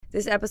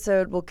This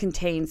episode will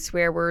contain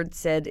swear words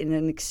said in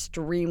an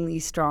extremely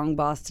strong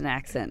Boston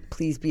accent.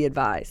 Please be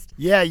advised.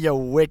 Yeah, you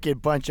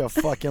wicked bunch of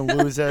fucking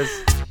losers.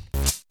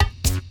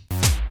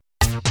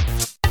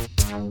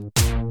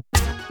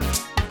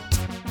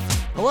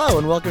 Hello,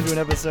 and welcome to an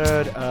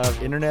episode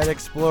of Internet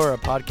Explorer, a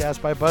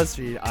podcast by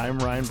BuzzFeed. I'm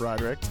Ryan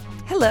Broderick.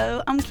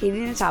 Hello, I'm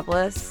Katie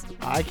Notopoulos.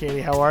 Hi, Katie.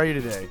 How are you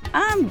today?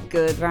 I'm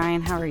good,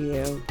 Ryan. How are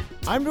you?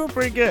 I'm doing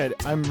pretty good.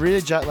 I'm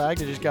really jet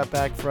lagged. I just got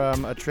back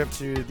from a trip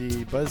to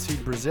the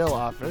BuzzFeed Brazil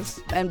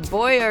office. And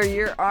boy, are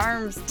your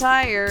arms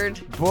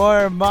tired. Boy,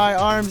 are my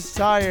arms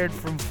tired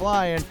from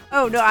flying.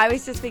 Oh, no, I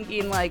was just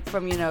thinking like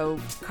from,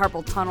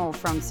 carpal tunnel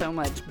from so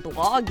much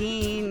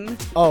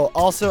blogging. Oh,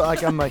 also,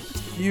 I'm a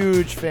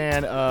huge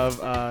fan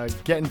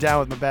of getting down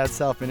with my bad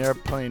self in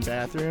airplane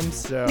bathrooms,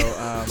 so...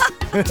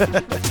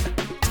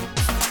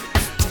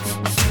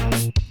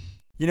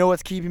 You know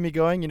what's keeping me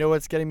going? You know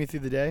what's getting me through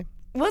the day?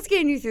 What's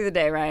getting you through the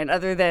day, Ryan,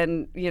 other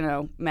than,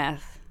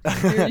 meth?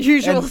 Your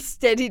usual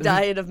steady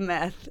diet of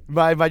meth.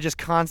 My just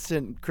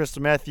constant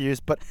crystal meth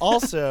use, but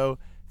also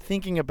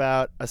thinking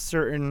about a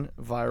certain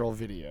viral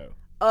video.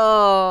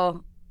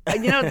 Oh,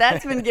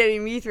 that's been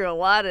getting me through a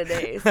lot of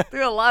days,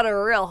 through a lot of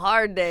real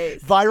hard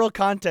days. Viral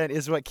content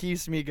is what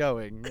keeps me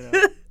going.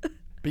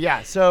 But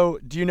yeah, so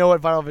do you know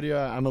what viral video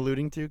I'm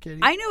alluding to,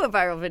 Katie? I know what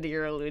viral video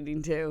you're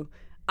alluding to.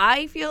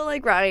 I feel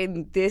like,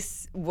 Ryan,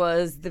 this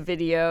was the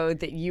video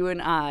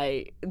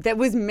that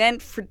was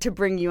meant to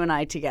bring you and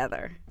I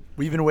together.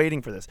 We've been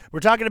waiting for this.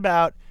 We're talking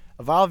about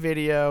a viral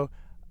video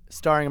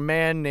starring a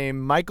man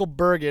named Michael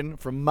Bergen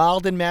from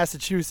Malden,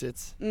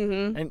 Massachusetts.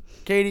 Mm-hmm. And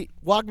Katie,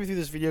 walk me through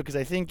this video because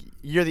I think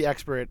you're the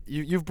expert.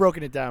 You've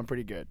broken it down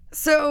pretty good.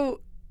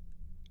 So,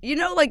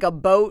 like a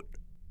boat?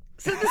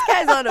 So this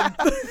guy's on a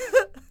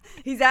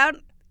he's out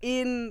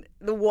in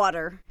the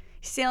water.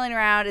 Sailing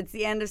around. It's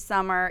the end of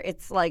summer.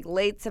 It's like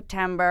late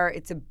September.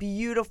 It's a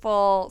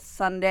beautiful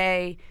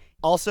Sunday.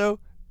 Also,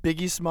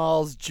 Biggie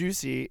Smalls'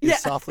 Juicy is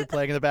softly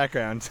playing in the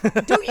background.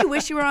 Don't you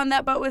wish you were on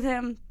that boat with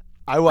him?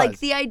 I was. Like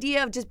the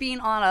idea of just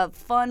being on a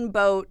fun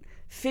boat,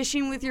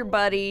 fishing with your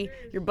buddy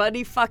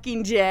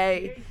fucking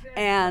Jay,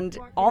 and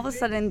all of a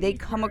sudden they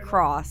come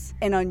across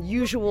an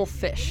unusual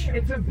fish.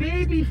 It's a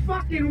baby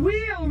fucking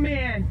whale,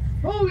 man.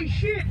 Holy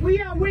shit,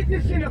 we are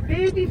witnessing a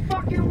baby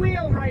fucking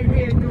whale right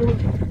here,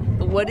 dude.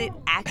 What it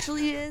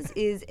actually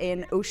is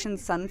an ocean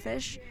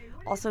sunfish,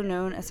 also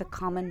known as a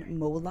common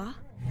mola.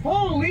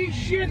 Holy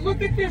shit,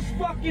 look at this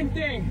fucking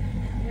thing.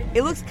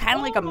 It looks kind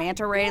of like a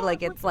manta ray,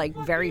 like it's like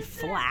very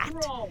flat.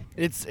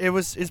 It's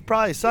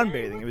probably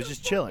sunbathing. It was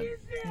just chilling.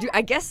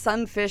 I guess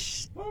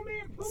sunfish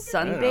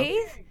sunbathe?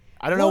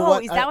 I don't know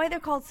what. Is that why they're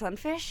called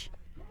sunfish?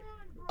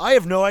 I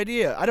have no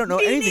idea. I don't know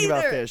anything neither.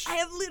 about fish. I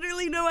have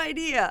literally no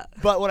idea.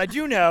 But what I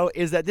do know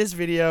is that this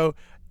video,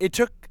 it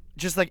took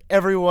just like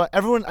everyone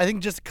I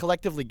think just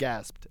collectively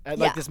gasped at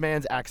like this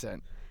man's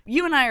accent.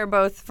 You and I are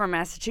both from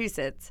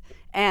Massachusetts,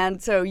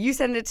 and so you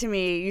sent it to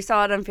me, you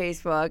saw it on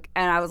Facebook,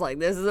 and I was like,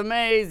 this is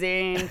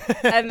amazing.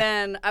 And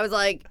then I was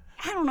like,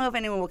 I don't know if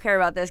anyone will care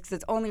about this because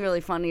it's only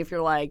really funny if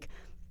you're like,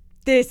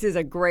 this is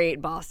a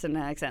great Boston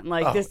accent.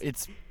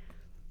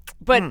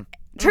 But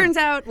turns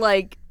out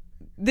like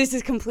this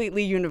is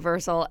completely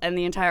universal and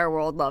the entire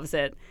world loves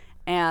it.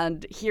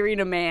 And hearing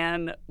a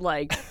man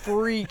like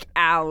freak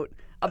out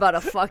about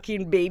a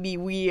fucking baby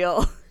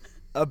wheel.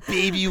 A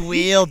baby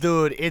whale,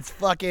 dude. It's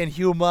fucking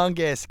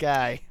humongous,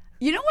 guy.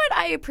 You know what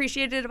I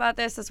appreciated about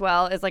this as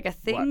well is like a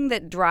thing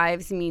that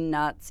drives me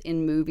nuts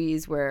in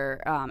movies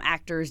where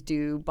actors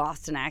do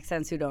Boston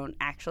accents who don't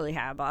actually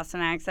have Boston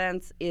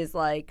accents is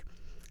like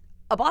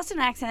a Boston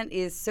accent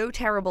is so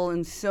terrible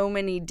in so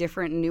many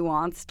different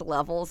nuanced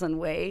levels and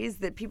ways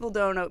that people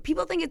don't know.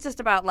 People think it's just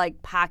about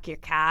like park your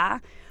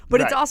car, but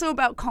it's also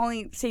about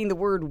saying the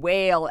word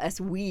whale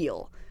as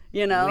wheel,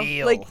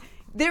 Wheel. Like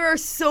there are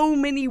so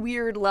many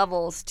weird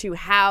levels to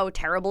how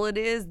terrible it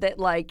is that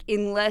like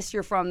unless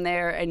you're from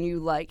there and you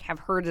like have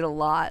heard it a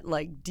lot,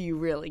 like do you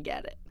really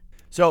get it?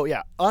 So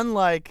yeah,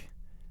 unlike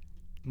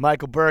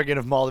Michael Bergen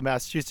of Malden,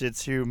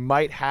 Massachusetts, who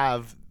might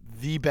have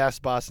the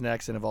best Boston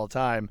accent of all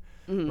time,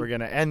 we're going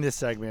to end this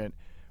segment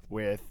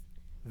with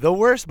the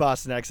worst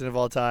Boston accent of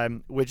all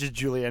time, which is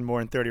Julianne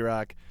Moore in 30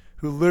 Rock,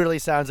 who literally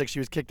sounds like she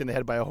was kicked in the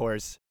head by a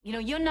horse.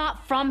 You're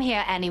not from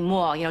here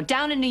anymore.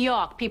 Down in New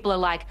York, people are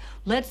like,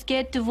 let's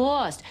get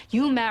divorced.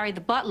 You marry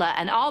the butler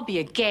and I'll be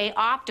a gay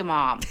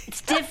Octomom. It's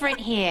different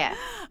here.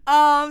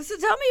 So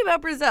tell me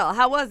about Brazil.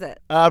 How was it?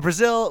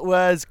 Brazil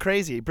was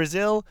crazy.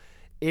 Brazil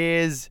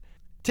is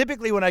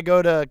typically when I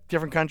go to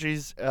different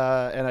countries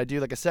and I do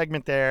like a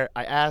segment there,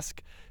 I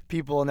ask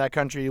people in that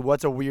country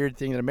what's a weird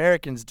thing that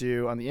Americans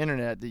do on the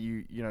internet that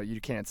you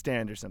can't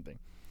stand or something.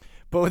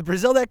 But with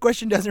Brazil, that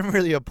question doesn't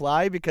really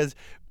apply because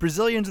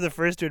Brazilians are the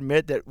first to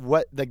admit that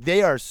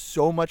they are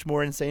so much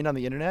more insane on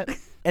the internet.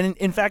 And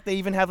in fact, they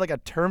even have like a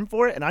term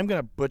for it, and I'm going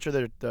to butcher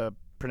the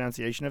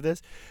pronunciation of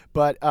this,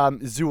 but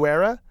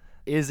zoeira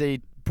is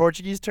a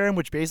Portuguese term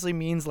which basically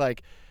means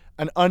like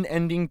an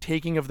unending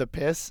taking of the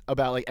piss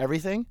about like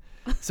everything.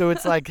 So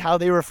it's like how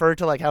they refer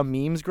to like how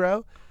memes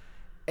grow.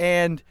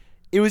 And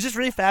it was just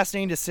really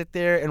fascinating to sit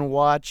there and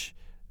watch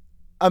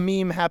a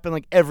meme happen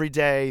like every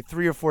day,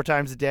 3 or 4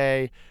 times a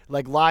day.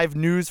 Like live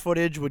news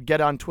footage would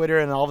get on Twitter,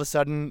 and all of a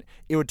sudden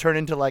it would turn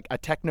into like a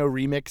techno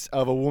remix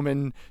of a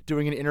woman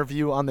doing an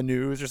interview on the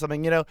news or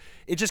something.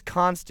 It's just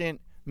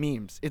constant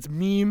memes. It's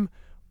meme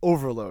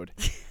overload.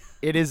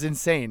 It is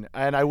insane.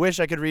 And I wish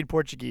I could read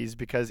Portuguese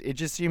because it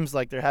just seems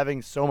like they're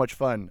having so much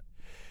fun.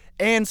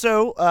 And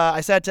so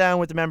I sat down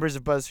with the members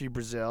of BuzzFeed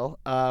Brazil,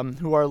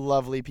 who are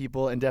lovely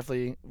people and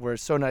definitely were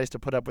so nice to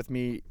put up with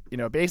me,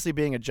 basically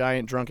being a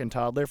giant drunken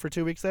toddler for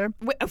 2 weeks there.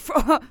 Wait,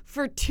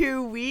 for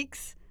 2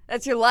 weeks?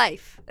 That's your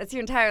life. That's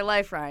your entire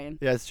life, Ryan.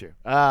 Yeah, that's true.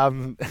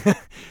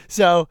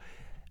 So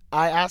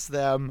I asked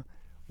them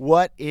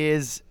what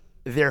is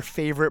their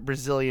favorite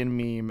Brazilian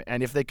meme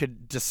and if they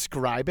could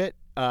describe it,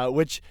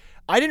 which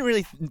I didn't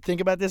really think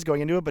about this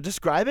going into it, but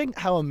describing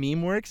how a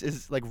meme works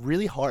is like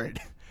really hard.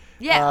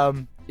 Yeah.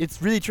 It's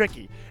really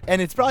tricky.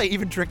 And it's probably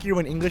even trickier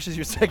when English is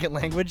your second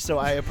language, so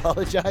I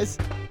apologize.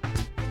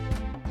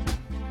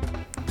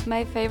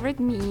 My favorite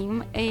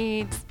meme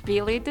is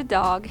Billy the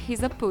dog.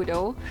 He's a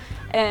poodle.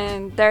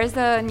 And there's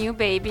a new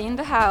baby in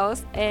the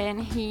house,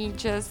 and he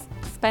just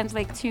spent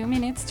like 2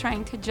 minutes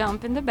trying to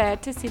jump in the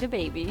bed to see the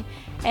baby.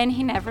 And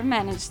he never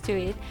managed to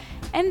it.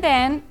 And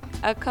then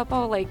a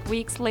couple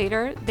weeks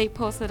later, they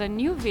posted a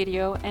new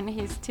video, and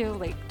he's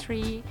still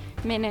 3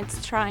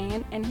 minutes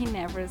trying, and he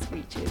never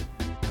reached it.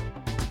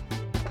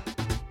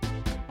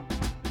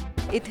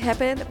 It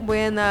happened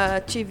when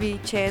a TV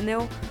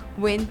channel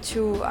went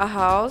to a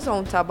house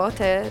on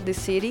Taubaté, the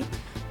city,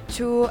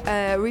 to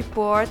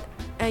report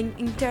an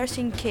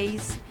interesting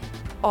case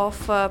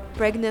of a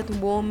pregnant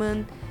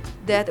woman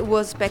that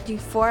was expecting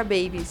 4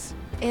 babies.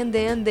 And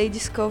then they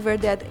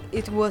discovered that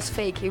it was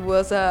fake. It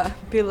was a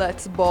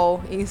Pilates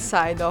ball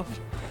inside of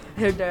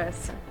her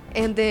dress.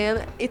 And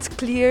then it's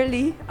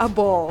clearly a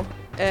ball.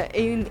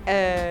 In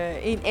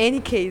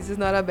any case, it's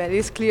not a bed.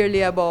 It's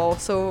clearly a ball.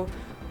 So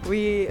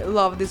we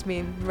love this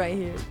meme right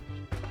here.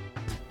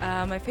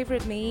 My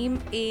favorite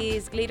meme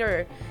is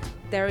Glitter.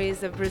 There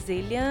is a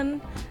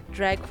Brazilian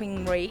drag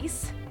queen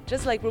race,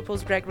 just like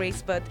RuPaul's Drag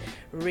Race, but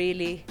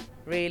really,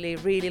 really,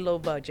 really low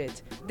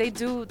budget. They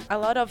do a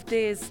lot of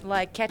these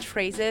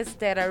catchphrases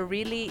that are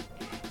really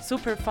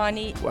super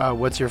funny. Wow,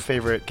 what's your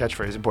favorite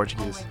catchphrase in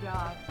Portuguese? Oh my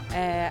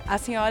God. A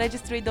senhora é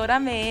destruidora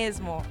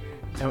mesmo.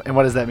 And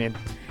what does that mean?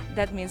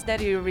 That means that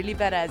you're really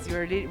badass,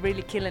 you're really,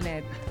 really killing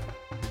it.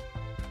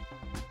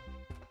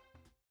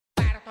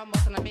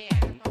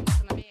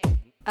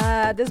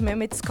 This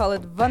meme it's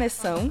called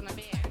Vanessa,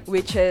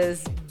 which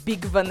is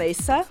Big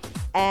Vanessa,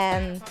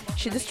 and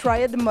she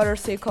destroyed the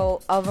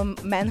motorcycle of a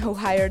man who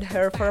hired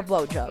her for a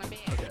blowjob.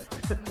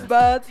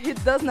 But he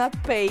does not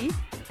pay,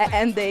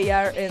 and they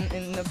are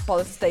in the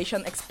police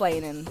station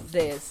explaining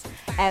this.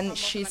 And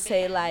she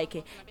say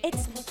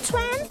it's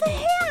 20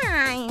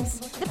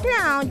 reais, the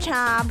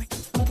blowjob.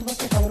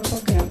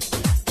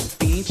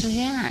 20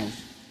 reais.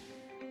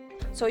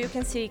 So you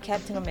can see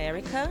Captain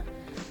America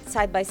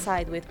side by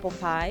side with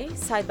Popeye,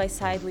 side by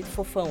side with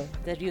Fofão,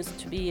 that used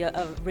to be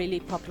a really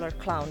popular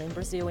clown in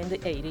Brazil in the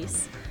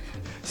 80s.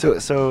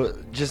 So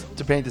just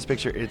to paint this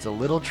picture, it's a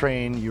little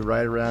train you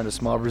ride around a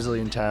small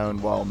Brazilian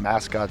town while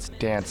mascots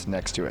dance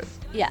next to it.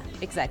 Yeah,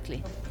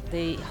 exactly.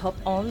 They hop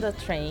on the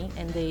train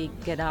and they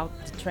get out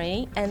the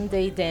train and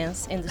they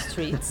dance in the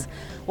streets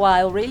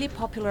while really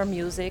popular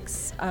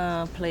musics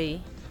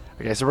play.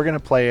 Okay, so we're going to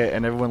play it,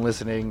 and everyone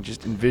listening,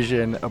 just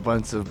envision a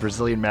bunch of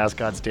Brazilian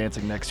mascots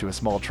dancing next to a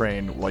small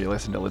train while you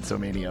listen to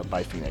Litzomania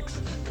by Phoenix.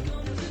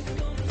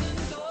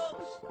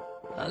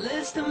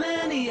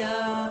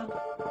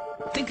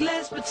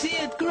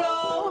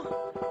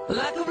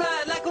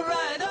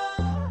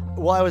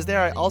 While I was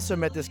there, I also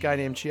met this guy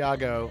named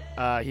Thiago.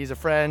 He's a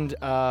friend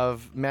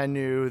of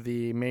Manu,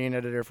 the main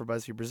editor for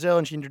BuzzFeed Brazil,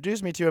 and she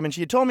introduced me to him, and she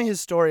had told me his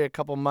story a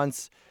couple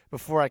months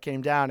before I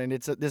came down, and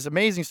it's this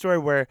amazing story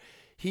where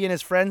he and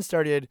his friends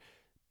started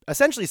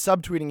essentially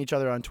subtweeting each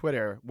other on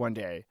Twitter one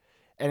day,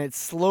 and it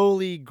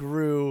slowly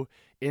grew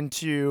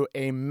into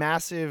a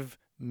massive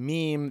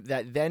meme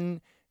that then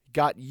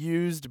got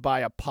used by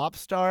a pop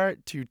star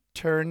to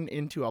turn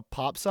into a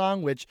pop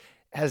song, which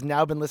has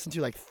now been listened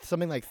to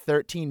something like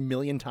 13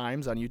 million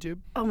times on YouTube.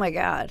 Oh my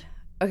God.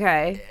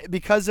 Okay.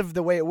 Because of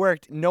the way it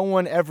worked, no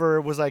one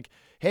ever was like,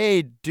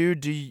 hey,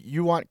 dude, do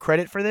you want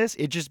credit for this?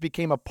 It just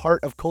became a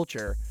part of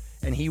culture,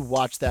 and he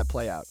watched that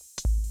play out.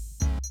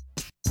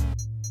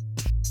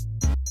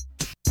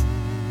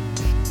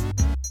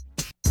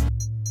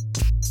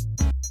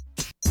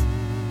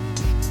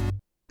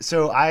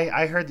 So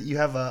I heard that you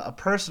have a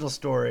personal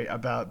story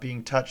about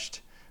being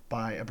touched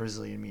by a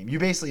Brazilian meme. You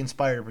basically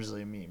inspired a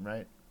Brazilian meme,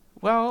 right?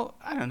 Well,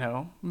 I don't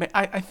know.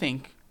 I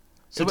think.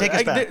 So take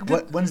us back.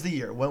 When's the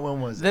year?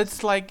 When was it?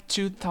 That's like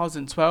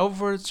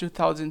 2012 or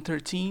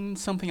 2013,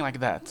 something like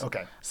that.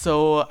 Okay.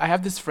 So I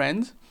have this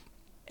friend,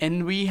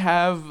 and we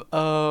have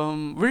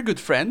we're good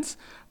friends,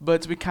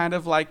 but we kind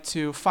of like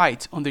to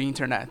fight on the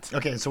internet.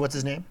 Okay, so what's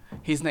his name?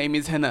 His name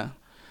is Renan.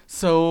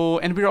 So,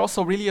 and we're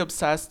also really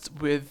obsessed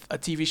with a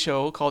TV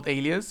show called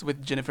Alias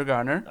with Jennifer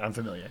Garner. I'm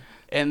familiar.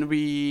 and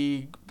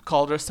we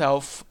called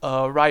ourselves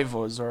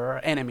rivals or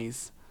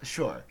enemies.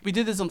 Sure. We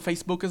did this on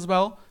Facebook as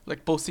well,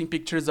 like posting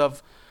pictures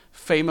of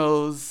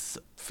famous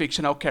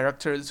fictional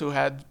characters who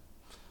had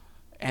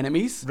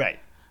enemies. Right.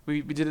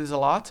 We did this a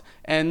lot,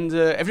 and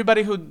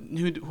everybody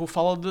who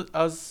followed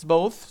us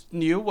both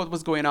knew what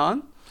was going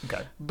on.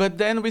 Okay. But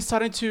then we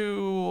started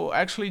to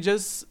actually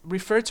just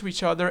refer to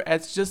each other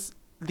as just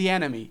the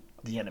enemy.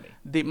 The enemy.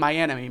 My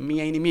enemy,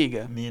 minha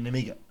inimiga. Minha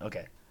inimiga.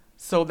 Okay.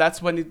 So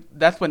that's when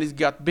it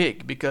got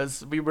big,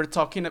 because we were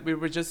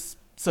just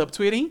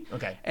subtweeting.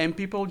 Okay. And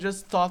people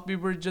just thought we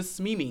were just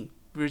memeing.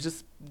 We were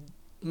just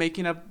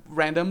making a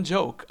random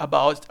joke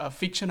about a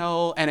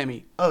fictional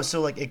enemy. Oh,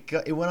 so like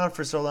it went on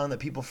for so long that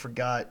people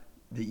forgot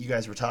that you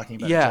guys were talking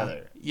about each Yeah.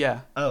 other.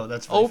 Yeah. Oh,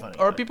 that's really funny.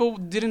 Or people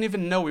didn't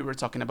even know we were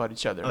talking about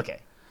each other.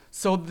 Okay.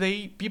 So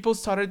people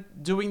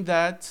started doing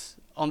that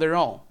on their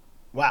own.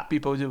 Wow.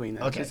 People doing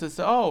that. Okay.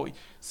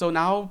 So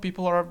now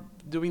people are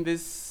doing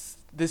this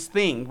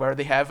thing where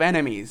they have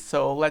enemies.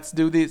 So let's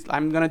do this.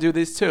 I'm gonna do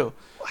this too.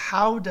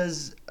 How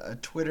does a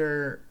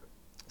Twitter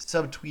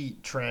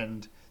subtweet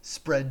trend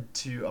spread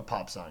to a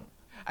pop song?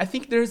 I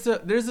think there's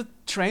a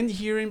trend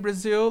here in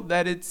Brazil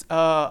that it's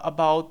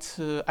about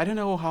I don't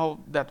know how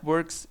that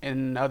works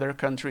in other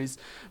countries,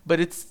 but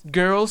it's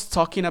girls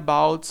talking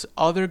about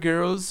other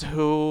girls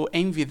who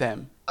envy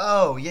them.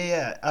 Oh,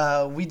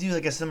 yeah. We do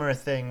like a similar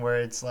thing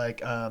where it's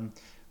like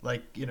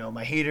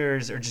my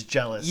haters are just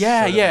jealous.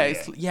 Yeah,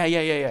 sort of yeah,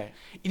 idea.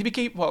 It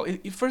became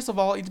first of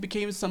all, it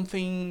became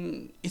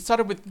something. It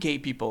started with gay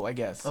people, I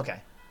guess.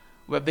 Okay.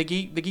 Well, the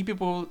gay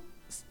people,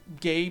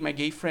 my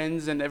gay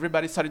friends, and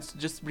everybody started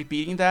just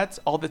repeating that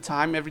all the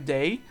time, every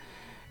day,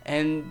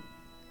 and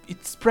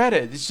it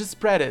spreaded. It's just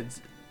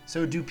spreaded.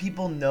 So do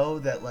people know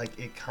that like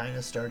it kind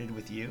of started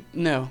with you?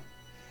 No.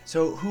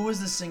 So who was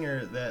the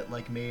singer that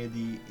like made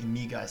the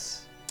Amigas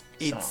song?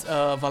 It's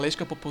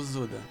Valesca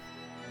Popozuda.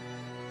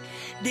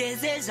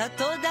 Deseja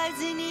todas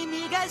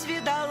inimigas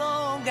vida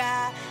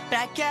longa,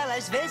 pra que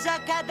elas vejam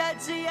cada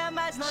dia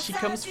mais nossa She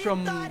comes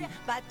from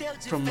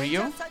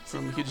Rio,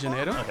 from Rio de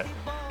Janeiro, Okay.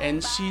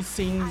 and she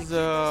sings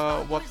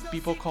what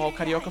people call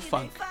carioca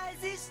funk.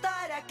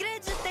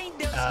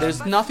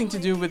 There's nothing to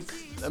do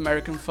with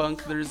American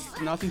funk. There's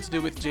nothing to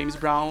do with James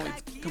Brown.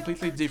 It's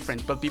completely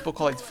different, but people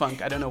call it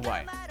funk. I don't know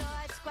why.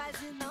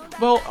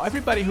 Well,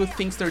 everybody who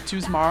thinks they're too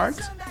smart,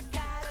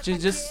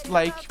 just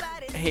like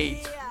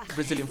hate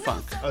Brazilian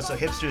funk. Oh, so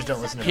hipsters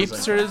don't listen to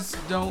Brazilian Hipsters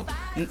don't.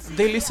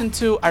 They listen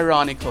to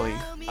ironically.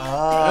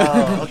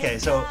 Oh, okay.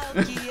 So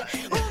okay,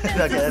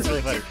 that's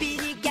really funny.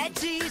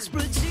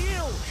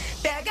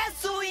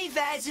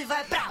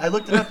 I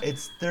looked it up.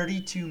 It's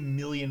 32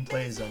 million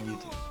plays on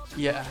YouTube.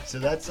 Yeah. So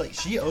that's like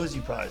she owes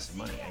you probably some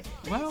money, I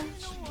think. Well,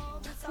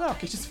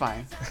 okay, she's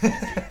fine.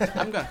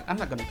 I'm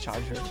not gonna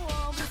charge her.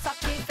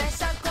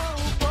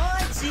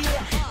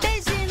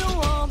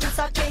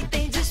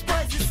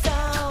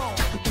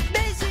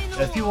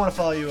 If people want to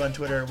follow you on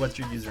Twitter, what's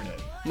your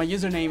username? My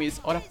username is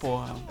Ora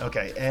Porra.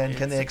 Okay, and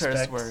can they It's a curse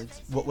expect?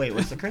 word. Wait,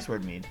 what's the curse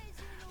word mean?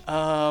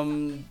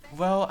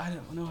 Well, I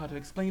don't know how to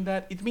explain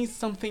that. It means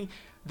something.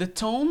 The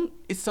tone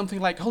is something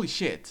like holy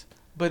shit,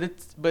 but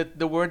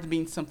the word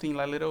means something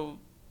like a little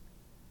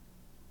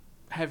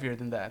heavier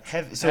than that.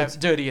 So it's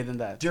dirtier than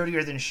that.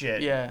 Dirtier than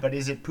shit. Yeah. But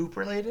is it poop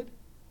related?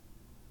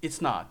 It's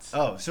not.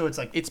 Oh, so it's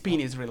like It's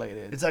penis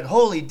related. it's like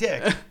holy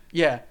dick.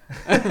 Yeah.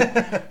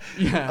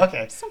 Yeah.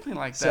 Okay. Something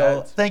like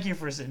So that. thank you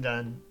for sitting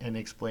down and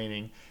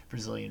explaining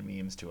Brazilian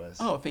memes to us.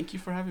 Oh, thank you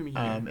for having me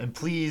here. And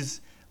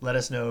please let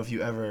us know if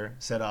you ever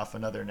set off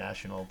another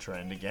national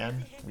trend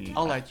again.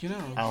 I'll let you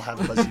know. I'll have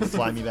BuzzFeed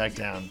fly me back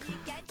down.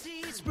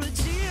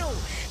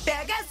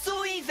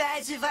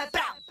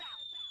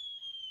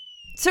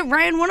 So,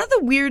 Ryan, one of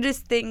the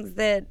weirdest things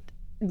that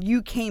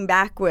you came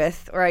back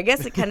with, or I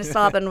guess it kind of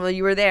still happened while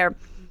you were there,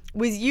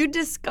 was you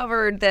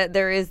discovered that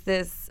there is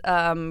this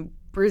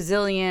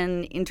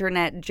Brazilian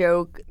internet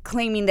joke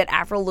claiming that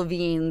Avril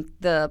Lavigne,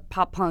 the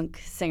pop punk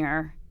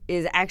singer,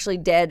 is actually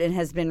dead and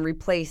has been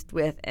replaced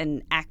with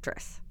an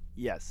actress.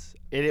 Yes.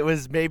 It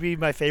was maybe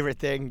my favorite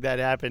thing that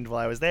happened while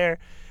I was there.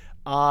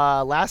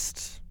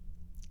 Last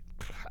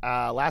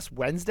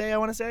Wednesday, I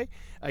want to say,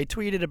 I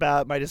tweeted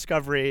about my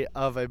discovery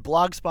of a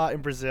blog spot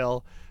in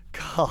Brazil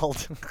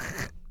called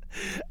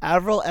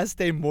Avril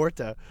Este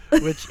Morta,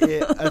 which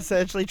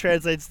essentially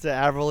translates to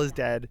Avril is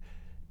dead.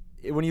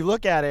 When you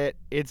look at it,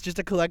 it's just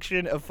a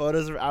collection of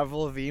photos of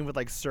Avril Lavigne with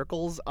like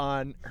circles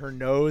on her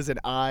nose and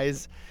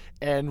eyes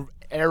and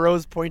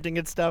arrows pointing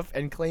at stuff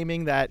and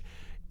claiming that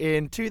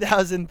in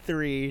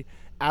 2003,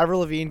 Avril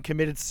Lavigne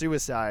committed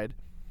suicide.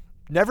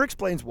 Never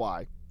explains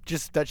why,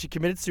 just that she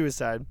committed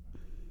suicide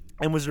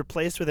and was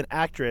replaced with an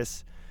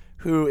actress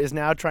who is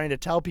now trying to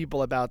tell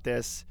people about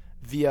this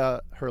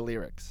via her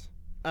lyrics.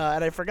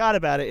 And I forgot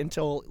about it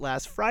until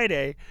last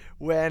Friday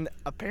when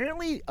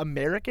apparently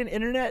American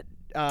internet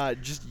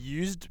just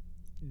used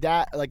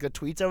that, like the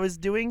tweets I was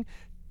doing,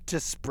 to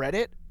spread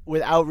it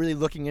without really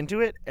looking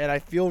into it. And I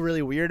feel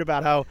really weird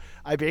about how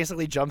I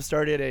basically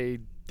jump-started a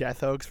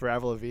death hoax for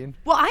Avril Lavigne?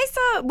 Well, I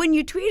saw when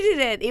you tweeted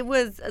it. It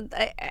was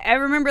I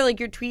remember like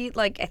your tweet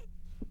like.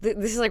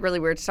 This is like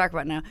really weird to talk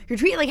about now. Your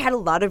tweet like had a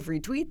lot of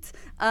retweets,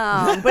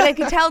 but I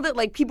could tell that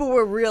like people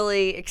were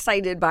really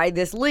excited by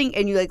this link,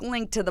 and you like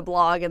linked to the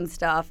blog and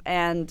stuff.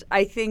 And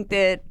I think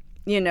that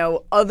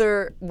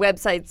other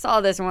websites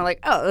saw this and were like,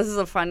 oh, this is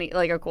a funny,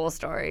 like a cool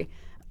story.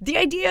 The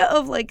idea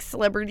of like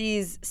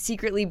celebrities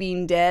secretly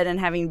being dead and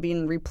having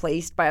been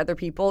replaced by other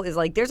people is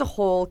like there's a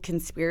whole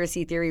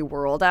conspiracy theory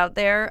world out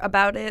there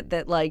about it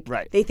that like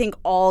they think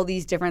all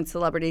these different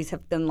celebrities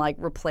have been like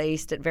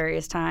replaced at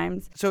various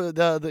times. So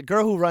the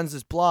girl who runs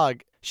this blog,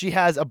 she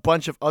has a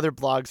bunch of other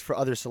blogs for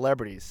other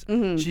celebrities.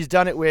 Mm-hmm. She's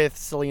done it with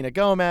Selena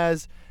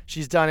Gomez.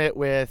 She's done it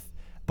with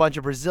a bunch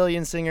of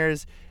Brazilian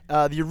singers.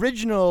 The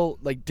original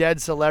like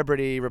dead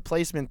celebrity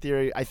replacement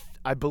theory,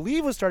 I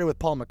believe, was started with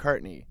Paul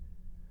McCartney.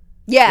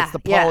 Yeah, it's the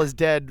Paul is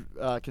dead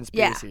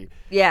conspiracy.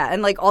 Yeah,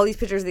 and like all these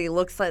pictures, they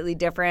look slightly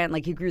different.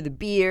 Like he grew the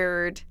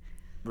beard.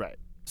 Right.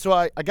 So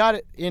I got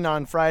it in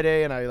on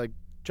Friday, and I like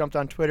jumped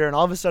on Twitter, and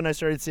all of a sudden I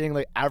started seeing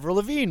like Avril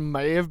Lavigne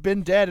may have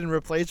been dead and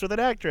replaced with an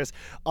actress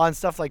on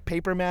stuff like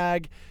Paper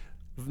Mag,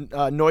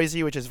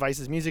 Noisy, which is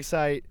Vice's music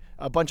site.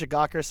 A bunch of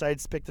Gawker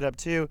sites picked it up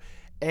too,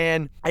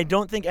 and I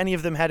don't think any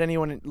of them had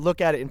anyone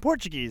look at it in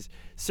Portuguese.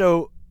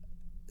 So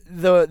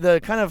the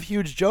kind of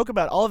huge joke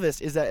about all of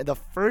this is that the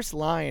first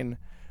line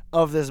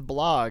of this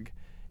blog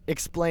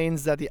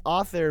explains that the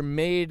author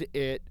made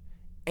it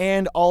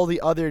and all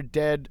the other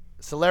dead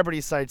celebrity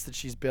sites that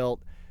she's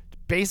built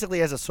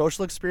basically as a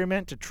social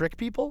experiment to trick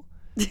people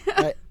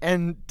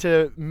and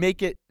to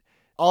make it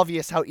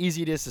obvious how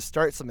easy it is to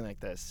start something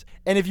like this.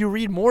 And if you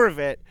read more of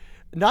it,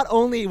 not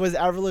only was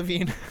Avril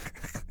Lavigne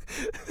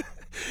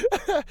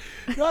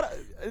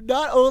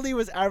not only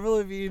was Avril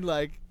Lavigne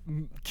like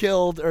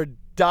killed or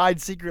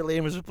died secretly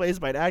and was replaced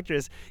by an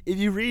actress, if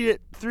you read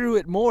it through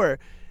it more,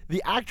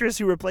 the actress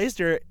who replaced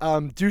her,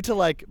 due to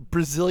like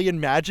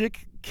Brazilian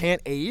magic,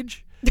 can't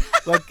age.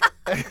 Like,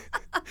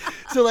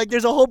 so like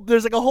there's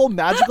like a whole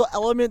magical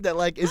element that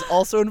like is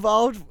also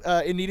involved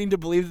in needing to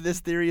believe that this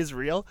theory is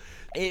real.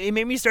 It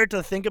made me start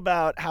to think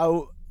about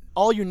how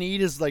all you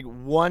need is like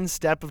one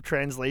step of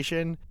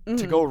translation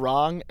to go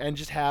wrong and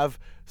just have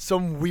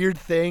some weird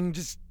thing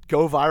just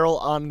go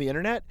viral on the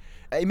internet.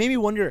 It made me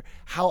wonder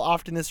how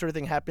often this sort of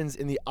thing happens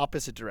in the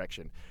opposite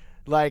direction.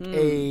 Like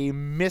a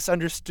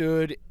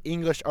misunderstood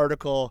English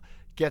article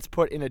gets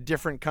put in a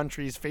different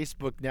country's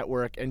Facebook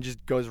network and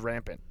just goes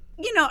rampant.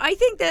 I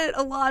think that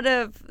a lot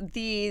of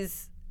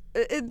these,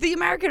 the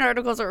American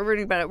articles that we're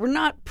reading about it, were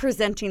not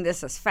presenting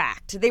this as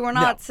fact. They were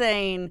not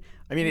saying,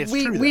 I mean, it's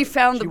we, true, we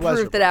found She the was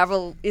proof that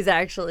Avril is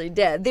actually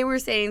dead. They were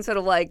saying sort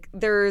of like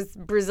there's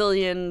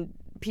Brazilian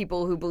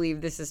people who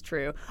believe this is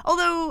true.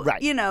 Although,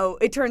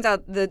 it turns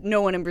out that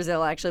no one in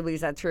Brazil actually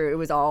believes that's true. It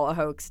was all a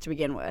hoax to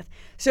begin with.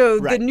 So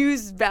the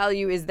news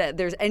value is that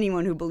there's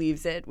anyone who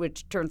believes it,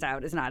 which turns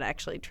out is not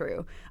actually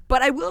true.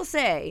 But I will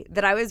say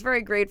that I was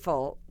very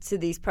grateful to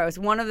these posts.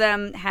 One of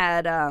them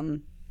had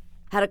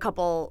a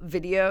couple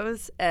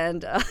videos,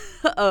 and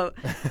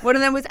one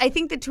of them was, I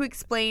think that to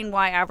explain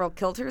why Avril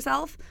killed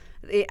herself,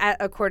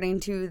 according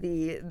to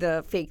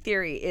the fake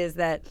theory, is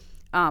that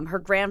her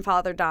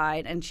grandfather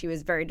died and she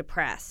was very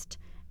depressed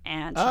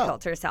and she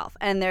killed herself.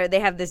 And they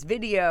have this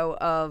video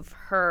of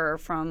her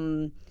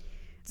from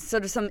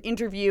sort of some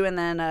interview and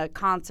then a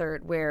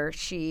concert where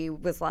she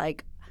was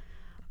like,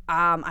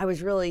 I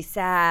was really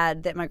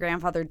sad that my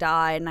grandfather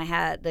died, and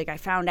I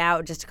found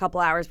out just a couple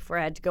hours before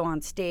I had to go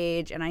on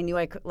stage, and I knew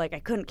I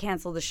couldn't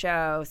cancel the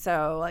show.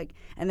 So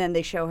and then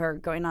they show her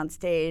going on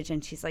stage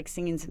and she's like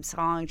singing some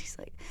song. She's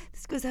like,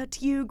 "This goes out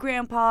to you,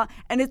 Grandpa,"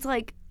 and it's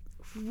like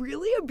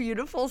really a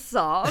beautiful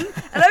song.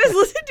 And I was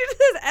listening to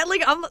this, and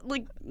like I'm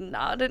like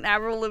not an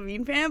Avril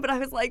Lavigne fan, but I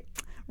was like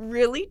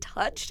really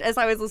touched as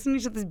I was listening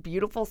to this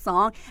beautiful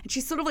song, and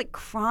she's sort of like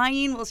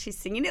crying while she's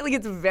singing it. Like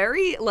it's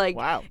very like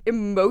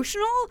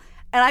emotional,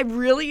 and I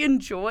really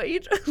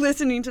enjoyed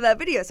listening to that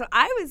video. So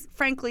I was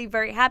frankly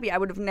very happy. I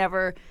would have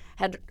never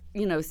had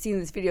seen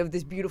this video of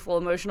this beautiful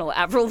emotional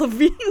Avril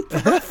Lavigne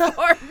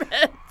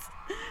performance.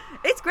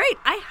 It's great.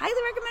 I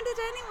highly recommend it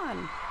to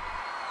anyone.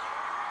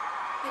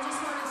 I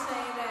just want to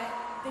say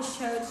that this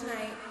show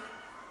tonight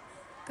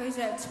goes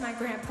out to my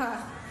grandpa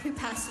who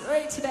passed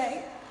away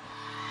today.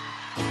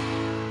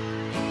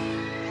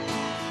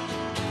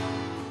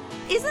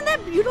 Isn't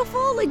that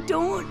beautiful? Like,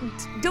 don't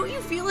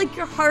you feel like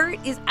your heart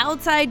is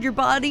outside your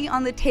body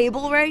on the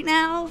table right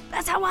now?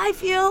 That's how I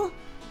feel.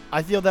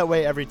 I feel that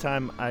way every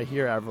time I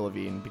hear Avril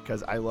Lavigne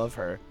because I love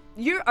her.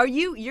 You're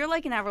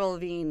like an Avril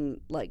Lavigne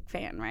like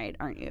fan, right?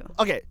 Aren't you?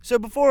 Okay, so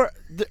before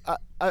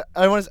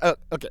I want to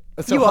okay.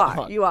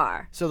 So you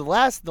are. So the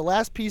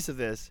last piece of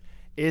this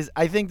is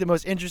I think the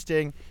most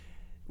interesting,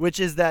 which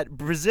is that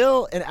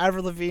Brazil and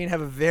Avril Lavigne have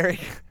a very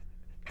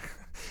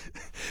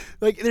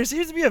there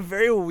seems to be a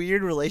very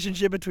weird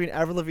relationship between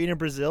Avril Lavigne and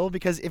Brazil,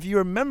 because if you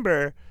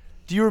remember,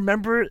 do you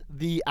remember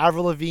the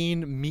Avril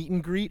Lavigne meet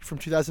and greet from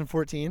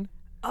 2014?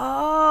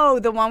 Oh,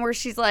 the one where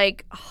she's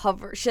like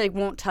she like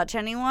won't touch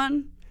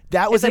anyone?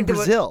 That was in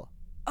Brazil.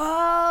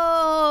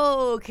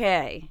 Oh,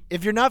 okay.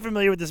 If you're not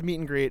familiar with this meet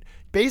and greet,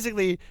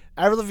 basically,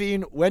 Avril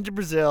Lavigne went to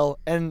Brazil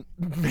and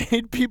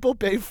made people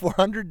pay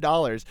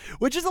 $400,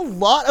 which is a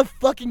lot of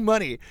fucking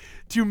money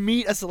to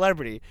meet a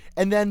celebrity.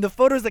 And then the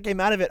photos that came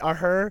out of it are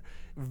her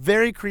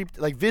very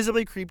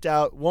visibly creeped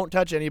out, won't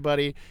touch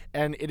anybody,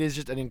 and it is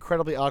just an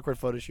incredibly awkward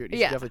photo shoot. You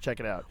should definitely check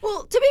it out.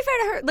 Well, to be fair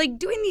to her, like,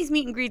 doing these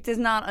meet and greets is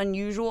not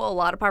unusual. A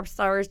lot of pop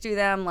stars do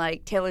them,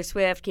 like Taylor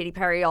Swift, Katy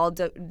Perry all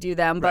do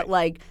them, but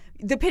like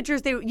the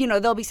pictures,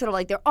 they'll be sort of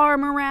like their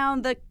arm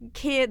around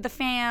the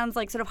fans,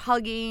 like sort of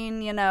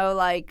hugging,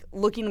 like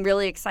looking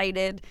really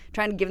excited,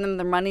 trying to give them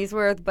their money's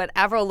worth. But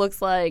Avril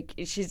looks like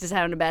she's just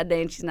having a bad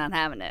day and she's not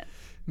having it.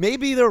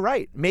 Maybe they're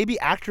right. Maybe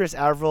actress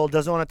Avril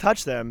doesn't want to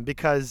touch them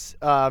because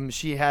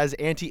she has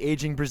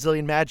anti-aging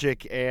Brazilian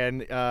magic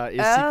and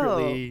is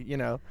secretly,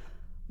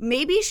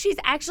 Maybe she's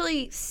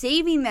actually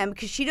saving them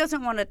because she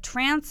doesn't want to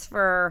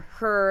transfer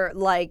her,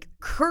 like,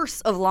 curse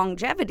of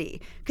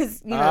longevity.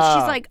 Because, she's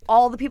like,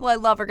 all the people I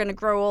love are going to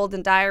grow old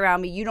and die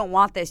around me. You don't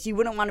want this. You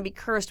wouldn't want to be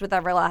cursed with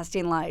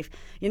everlasting life.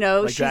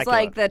 Like she's Dracula.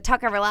 like the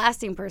Tuck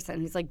Everlasting person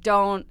who's like,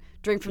 don't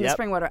drink from the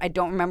spring water. I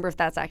don't remember if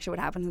that's actually what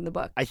happens in the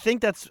book. I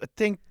think that's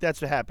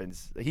what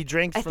happens. He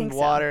drinks from the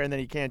water and then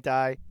he can't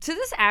die. So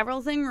this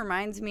Avril thing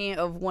reminds me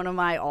of one of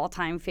my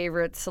all-time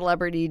favorite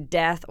celebrity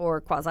death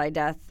or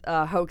quasi-death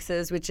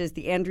hoaxes, which is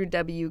the Andrew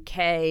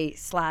WK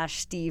 /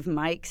 Steve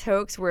Mikes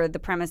hoax, where the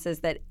premise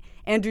is that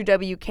Andrew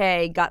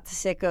WK got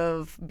sick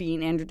of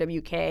being Andrew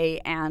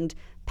WK and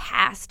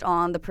passed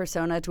on the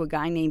persona to a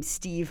guy named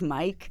Steve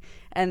Mike.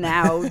 And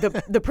now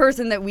the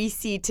person that we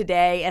see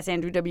today as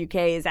Andrew WK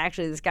is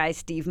actually this guy,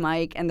 Steve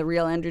Mike, and the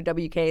real Andrew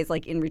WK is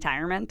like in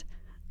retirement.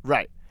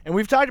 Right. And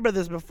we've talked about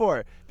this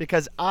before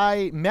because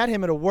I met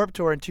him at a Warped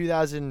Tour in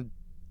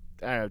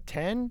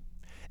 2010,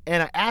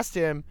 and I asked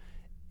him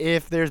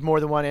if there's more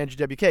than one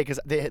Andrew WK because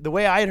the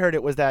way I had heard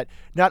it was that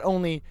not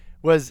only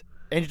was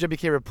Andrew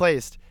WK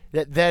replaced,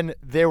 that then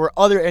there were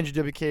other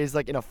Andrew WKs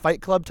like in a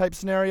Fight Club type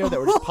scenario that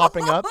were just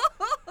popping up.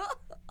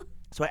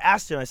 So I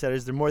asked him, I said,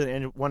 is there more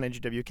than one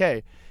Andrew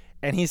WK?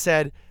 And he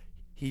said,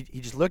 he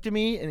just looked at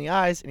me in the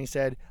eyes and he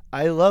said,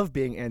 I love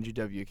being Andrew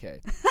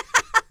WK.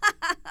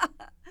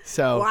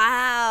 So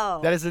wow.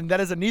 That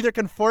is a neither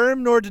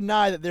confirm nor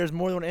deny that there's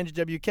more than one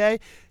Andrew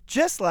WK.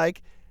 Just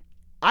like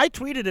I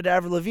tweeted at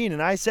Avril Lavigne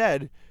and I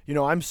said,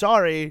 I'm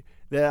sorry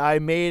that I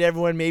made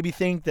everyone maybe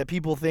think that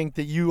people think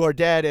that you are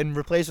dead and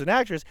replaced with an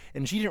actress,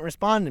 and she didn't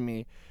respond to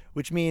me,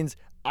 which means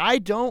I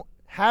don't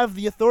have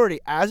the authority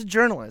as a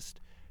journalist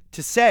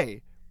to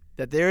say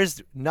that there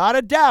is not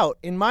a doubt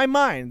in my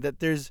mind that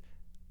there's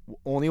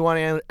only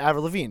one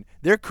Avril Lavigne.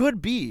 There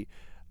could be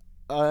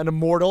an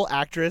immortal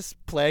actress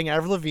playing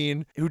Avril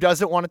Lavigne who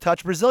doesn't want to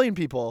touch Brazilian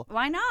people.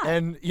 Why not?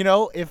 And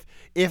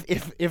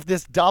if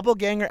this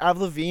doppelganger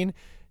Avril Lavigne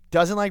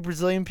doesn't like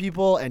Brazilian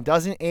people and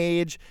doesn't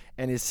age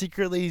and is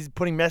secretly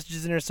putting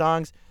messages in her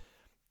songs,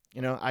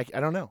 I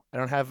don't know. I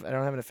don't have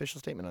an official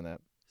statement on that.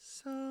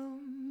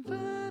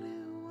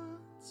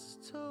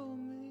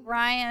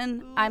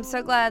 Ryan, I'm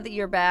so glad that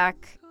you're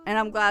back, and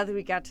I'm glad that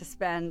we got to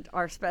spend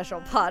our special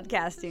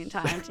podcasting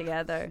time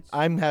together.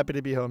 I'm happy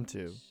to be home,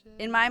 too.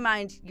 In my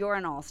mind, you're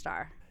an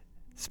all-star.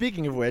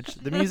 Speaking of which,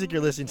 the music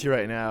you're listening to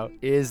right now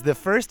is the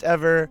first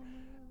ever,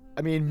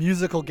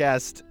 musical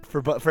guest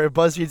for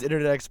BuzzFeed's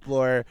Internet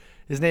Explorer.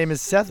 His name is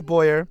Seth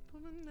Boyer,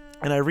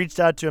 and I reached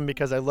out to him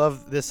because I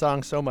love this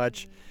song so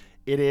much.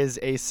 It is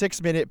a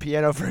 6-minute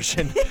piano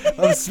version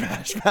of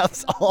Smash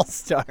Mouth's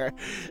All-Star,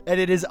 and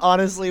it is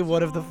honestly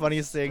one of the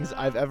funniest things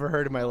I've ever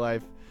heard in my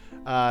life.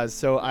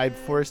 So I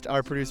forced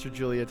our producer,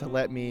 Julia, to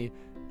let me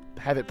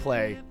have it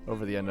play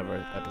over the end of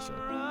our episode.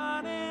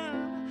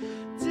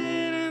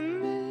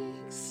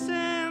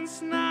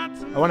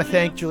 I want to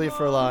thank Julia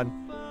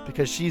Furlan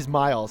because she's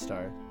my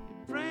all-star.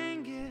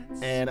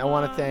 And I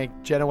want to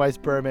thank Jenna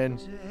Weiss-Berman,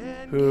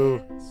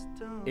 who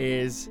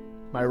is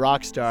my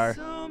rock star.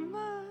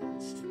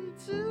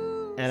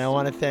 And I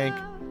want to thank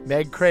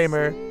Meg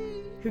Kramer,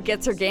 who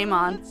gets her game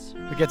on.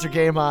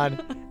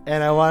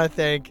 And I want to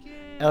thank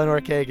Eleanor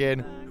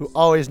Kagan, who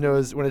always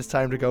knows when it's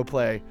time to go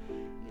play.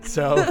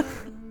 So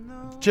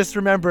just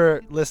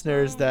remember,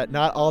 listeners, that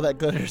not all that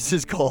glitters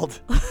is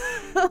gold.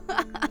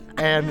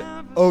 And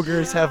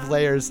ogres have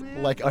layers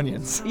like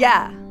onions.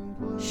 Yeah.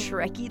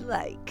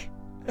 Shrekky-like.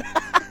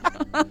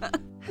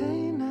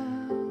 Hey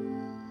now,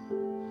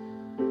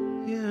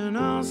 you're an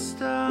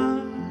all-star.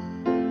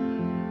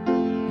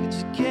 Get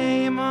your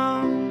game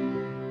on,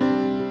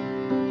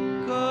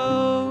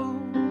 go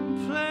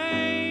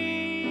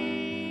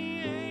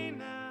play. Hey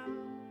now,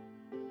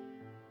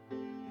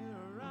 you're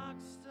a rock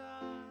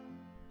star.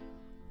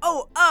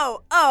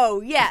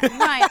 Oh, yeah,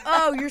 Ryan.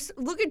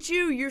 Look at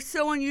you. You're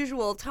so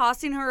unusual,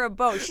 tossing her a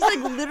boat. She's like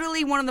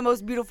literally one of the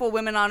most beautiful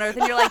women on earth.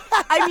 And you're like,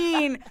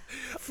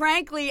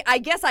 frankly, I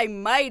guess I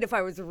might if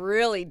I was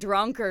really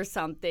drunk or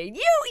something.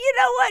 You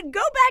know what?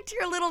 Go back to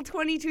your little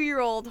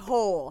 22-year-old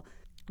hole.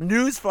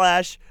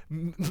 Newsflash,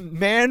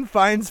 man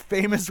finds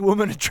famous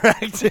woman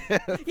attractive.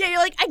 Yeah, you're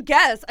like, I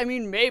guess.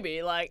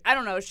 Maybe. Like, I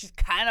don't know. She's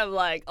kind of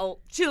like,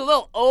 she's a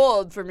little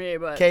old for me,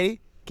 but.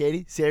 Katie,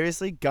 Katie,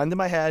 seriously, gun to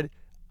my head,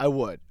 I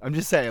would. I'm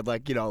just saying,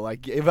 like, you know,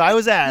 like if I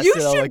was asked, You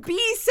you know, should like,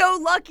 be so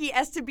lucky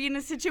as to be in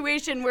a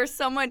situation where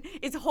someone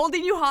is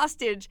holding you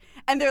hostage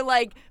and they're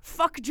like,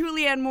 "Fuck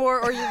Julianne Moore,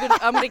 or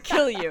I'm gonna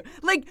kill you."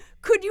 Like,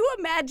 could you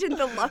imagine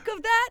the luck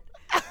of that?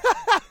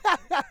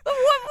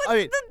 I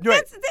mean,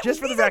 right, just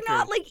for the these are record,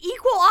 not like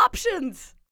equal options.